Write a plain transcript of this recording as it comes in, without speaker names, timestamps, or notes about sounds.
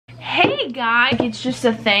hey guys. Like, it's just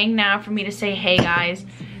a thing now for me to say hey guys.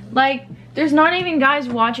 Like, there's not even guys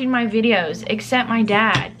watching my videos except my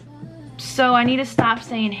dad. So I need to stop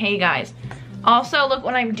saying hey guys. Also, look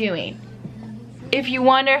what I'm doing. If you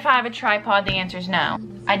wonder if I have a tripod, the answer is no.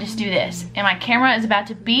 I just do this. And my camera is about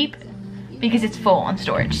to beep because it's full on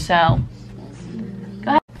storage, so.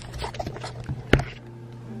 Go ahead.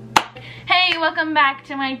 Hey, welcome back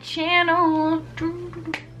to my channel.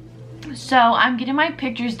 So I'm getting my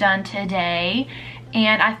pictures done today.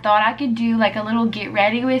 And I thought I could do like a little get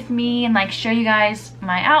ready with me and like show you guys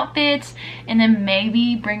my outfits and then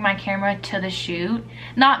maybe bring my camera to the shoot.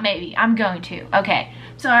 Not maybe, I'm going to. Okay,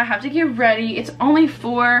 so I have to get ready. It's only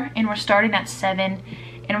 4 and we're starting at 7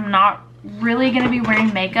 and I'm not really gonna be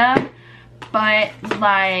wearing makeup, but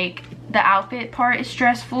like the outfit part is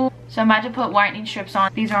stressful. So I'm about to put whitening strips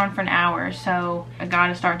on. These are on for an hour, so I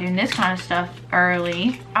gotta start doing this kind of stuff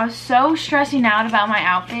early. I was so stressing out about my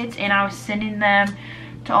outfits and I was sending them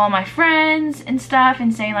to all my friends and stuff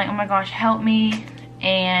and saying like, oh my gosh, help me.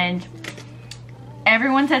 And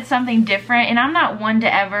everyone said something different and I'm not one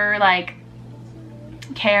to ever like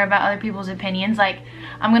care about other people's opinions. Like,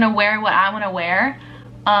 I'm gonna wear what I wanna wear.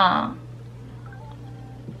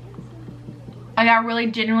 Like, I really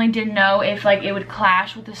genuinely didn't know if like it would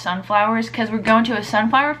clash with the sunflowers because we're going to a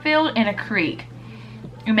sunflower field and a creek.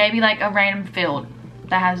 Or maybe like a random field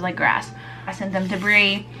that has like grass. I sent them to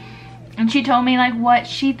Bree and she told me like what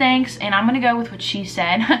she thinks and I'm gonna go with what she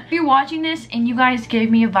said. If you're watching this and you guys gave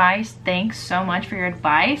me advice, thanks so much for your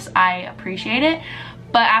advice. I appreciate it.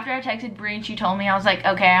 But after I texted Bree and she told me, I was like,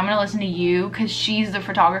 okay, I'm gonna listen to you because she's the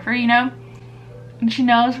photographer, you know? And she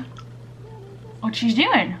knows what she's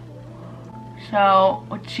doing. So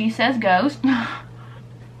what she says goes.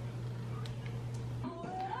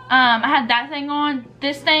 I had that thing on.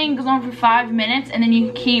 This thing goes on for 5 minutes and then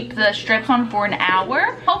you keep the strips on for an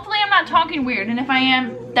hour. Hopefully I'm not talking weird, and if I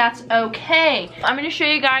am, that's okay. I'm gonna show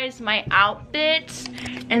you guys my outfits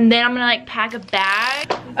and then I'm gonna like pack a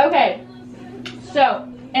bag. Okay, so,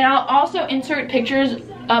 and I'll also insert pictures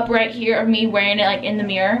up right here of me wearing it like in the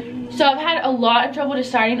mirror. So I've had a lot of trouble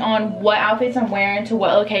deciding on what outfits I'm wearing to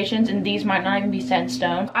what locations, and these might not even be set in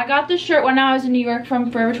stone. I got this shirt when I was in New York from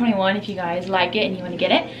Forever 21 if you guys like it and you want to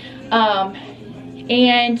get it.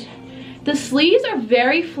 And the sleeves are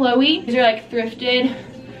very flowy. These are like thrifted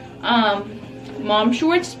mom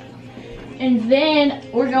shorts. And then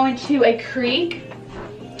we're going to a creek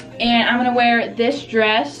and I'm gonna wear this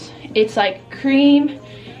dress. It's like cream.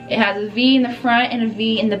 It has a V in the front and a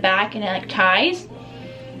V in the back and it like ties.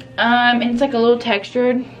 And it's like a little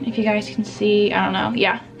textured, if you guys can see, I don't know,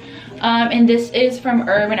 yeah. And this is from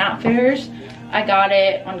Urban Outfitters. I got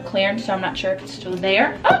it on clearance, so I'm not sure if it's still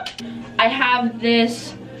there. Oh! I have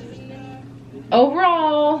this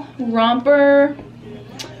overall romper.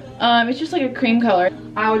 It's just like a cream color.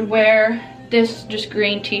 I would wear this just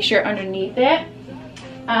green t-shirt underneath it.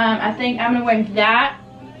 I think I'm gonna wear that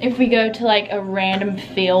if we go to like a random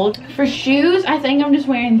field. For shoes, I think I'm just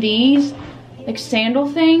wearing these like sandal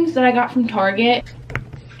things that I got from Target.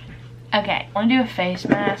 Okay, I want to do a face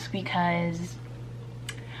mask because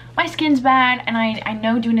my skin's bad and I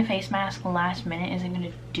know doing a face mask last minute isn't going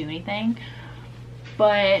to do anything,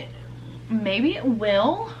 but maybe it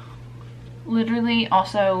will. Literally,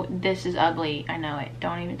 also, this is ugly. I know it.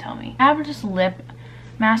 Don't even tell me. I have this lip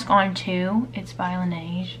mask on too. It's by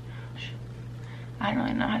Laneige. I don't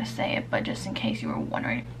really know how to say it, but just in case you were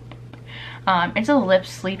wondering. It's a lip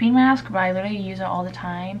sleeping mask, but I literally use it all the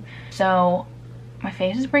time. So my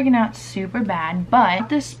face is breaking out super bad, but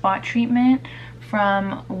this spot treatment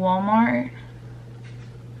from Walmart.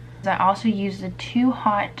 I also use the Too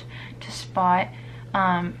Hot to Spot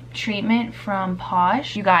treatment from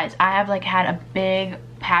Posh. You guys, I have like had a big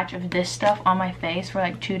patch of this stuff on my face for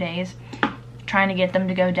like 2 days trying to get them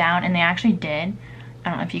to go down, and they actually did. I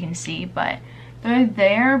don't know if you can see, but they're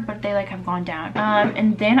there, but they like have gone down.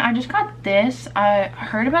 And then I just got this. I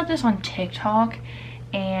heard about this on TikTok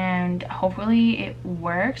and hopefully it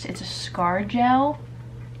works. It's a scar gel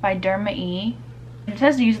by Derma E. It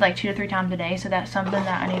says to use it like 2 to 3 times a day, so that's something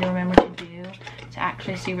that I need to remember to do to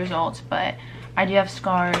actually see results. But I do have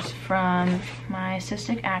scars from my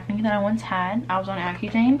cystic acne that I once had. I was on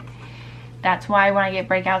Accutane. That's why when I get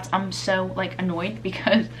breakouts, I'm so like annoyed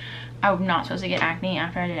because I'm not supposed to get acne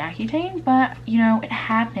after I did Accutane, but you know, it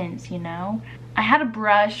happens, you know. I had a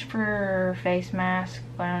brush for face mask,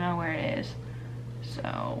 but I don't know where it is.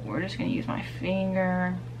 So we're just gonna use my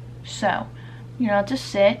finger. So, you know, to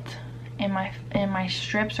sit, and my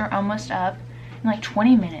strips are almost up in like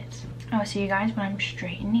 20 minutes. I'll see you guys when I'm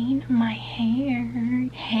straightening my hair.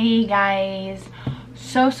 Hey guys,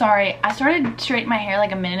 So sorry. I started straightening my hair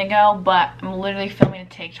like a minute ago, but I'm literally filming a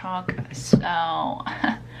TikTok, so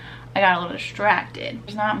I got a little distracted.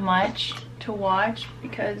 There's not much to watch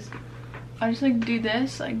because I just like do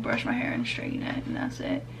this, like brush my hair and straighten it, and that's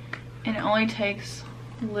it. And it only takes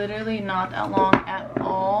literally not that long at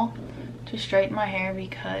all to straighten my hair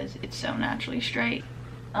because it's so naturally straight.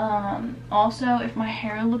 Also, if my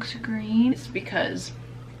hair looks green, it's because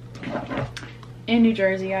in New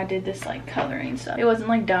Jersey I did this like coloring stuff. It wasn't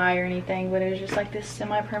like dye or anything, but it was just like this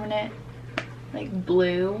semi-permanent like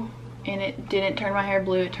blue, and it didn't turn my hair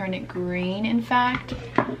blue, it turned it green in fact.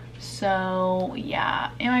 So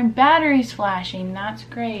yeah, and my battery's flashing, that's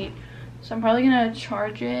great. So I'm probably gonna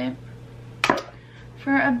charge it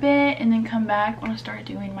for a bit and then come back when I start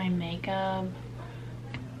doing my makeup.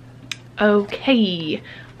 Okay,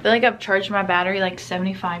 I feel like I've charged my battery like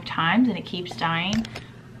 75 times and it keeps dying.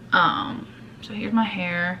 So here's my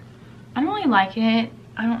hair. I don't really like it,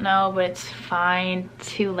 I don't know, but it's fine.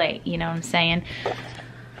 Too late, you know what I'm saying?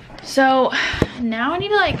 So now I need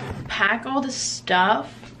to like pack all the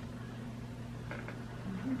stuff.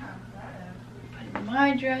 Put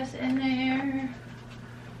my dress in there.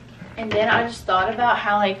 And then I just thought about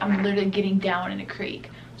how like I'm literally getting down in a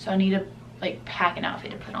creek. So I need to like pack an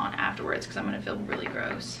outfit to put on afterwards because I'm gonna feel really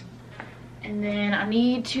gross. And then I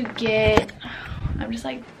need to get, I'm just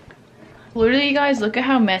like, literally you guys, look at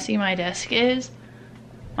how messy my desk is.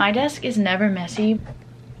 My desk is never messy.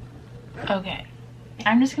 Okay,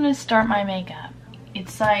 I'm just gonna start my makeup.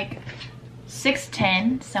 It's like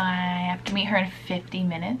 6:10, so I have to meet her in 50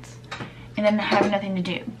 minutes. And then I have nothing to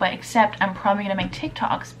do, but except I'm probably gonna make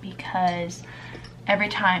TikToks because every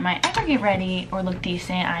time I ever get ready or look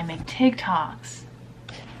decent, I make TikToks.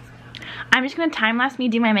 I'm just gonna time-lapse me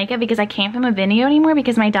do my makeup because I can't film a video anymore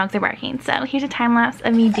because my dogs are barking. So here's a time-lapse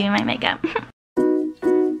of me doing my makeup.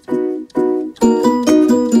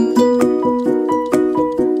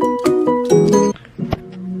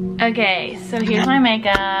 Okay, so here's my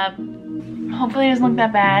makeup. Hopefully it doesn't look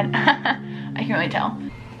that bad. I can't really tell.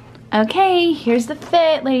 Okay, here's the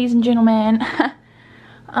fit, ladies and gentlemen.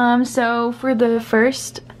 So for the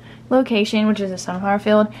first location, which is a sunflower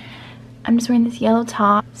field, I'm just wearing this yellow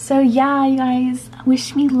top. So yeah, you guys,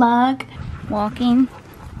 wish me luck. Walking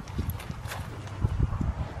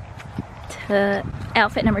to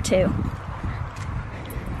outfit number 2.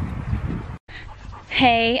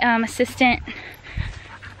 Hey, assistant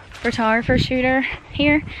photographer shooter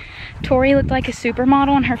here. Tori looked like a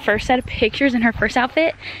supermodel in her first set of pictures in her first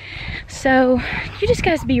outfit. So you just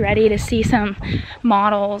guys be ready to see some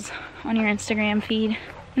models on your Instagram feed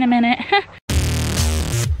in a minute.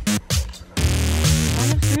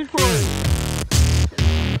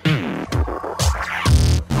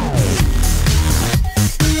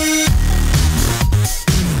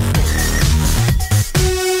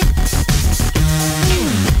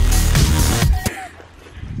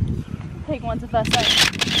 Take one to first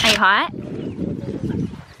sight. Are you hot?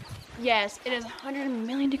 Yes, it is 100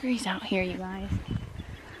 million degrees out here, you guys.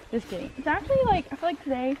 Just kidding. It's actually like, I feel like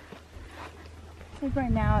today, like right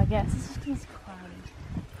now, I guess, it's just 'cause it's cloudy.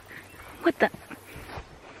 What the?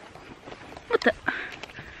 What the?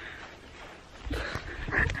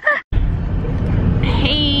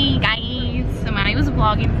 Hey guys, so Maddie was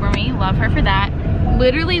vlogging for me. Love her for that.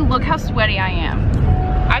 Literally, look how sweaty I am.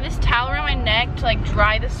 I have this towel around my neck to like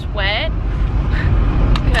dry the sweat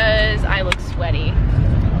because I look sweaty.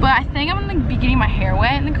 But I think I'm gonna be getting my hair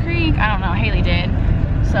wet in the creek. I don't know, Haley did.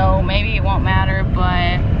 So maybe it won't matter,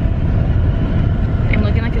 but I'm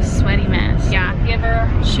looking like a sweaty mess. Yeah, give her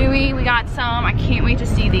Chewy. We got some. I can't wait to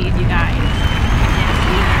see these, you guys.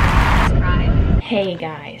 Hey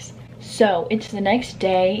guys, so it's the next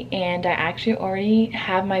day and I actually already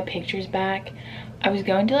have my pictures back. I was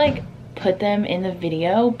going to like put them in the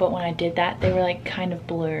video, but when I did that they were like kind of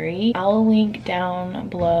blurry. I'll link down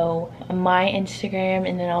below my Instagram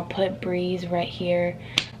and then I'll put Bree's right here,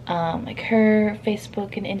 like her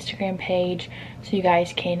Facebook and Instagram page, so you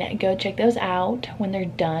guys can go check those out when they're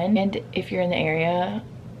done. And if you're in the area,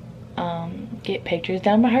 get pictures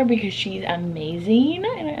done by her because she's amazing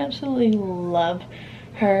and I absolutely love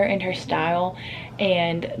her and her style,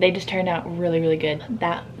 and they just turned out really good.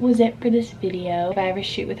 That was it for this video. If I ever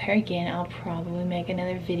shoot with her again, I'll probably make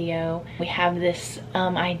another video. We have this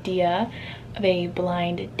idea of a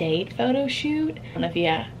blind date photo shoot. I don't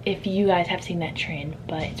know if you guys have seen that trend,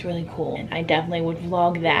 but it's really cool and I definitely would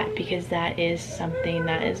vlog that because that is something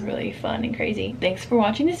that is really fun and crazy. Thanks for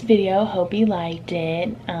watching this video. Hope you liked it.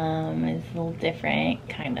 It's a little different,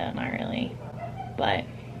 kind of, not really, but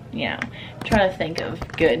you know, I'm trying to think of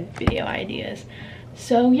good video ideas.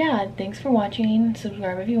 So yeah, thanks for watching.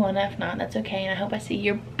 Subscribe if you want. If not, that's okay. And I hope I see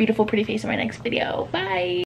your beautiful, pretty face in my next video. Bye.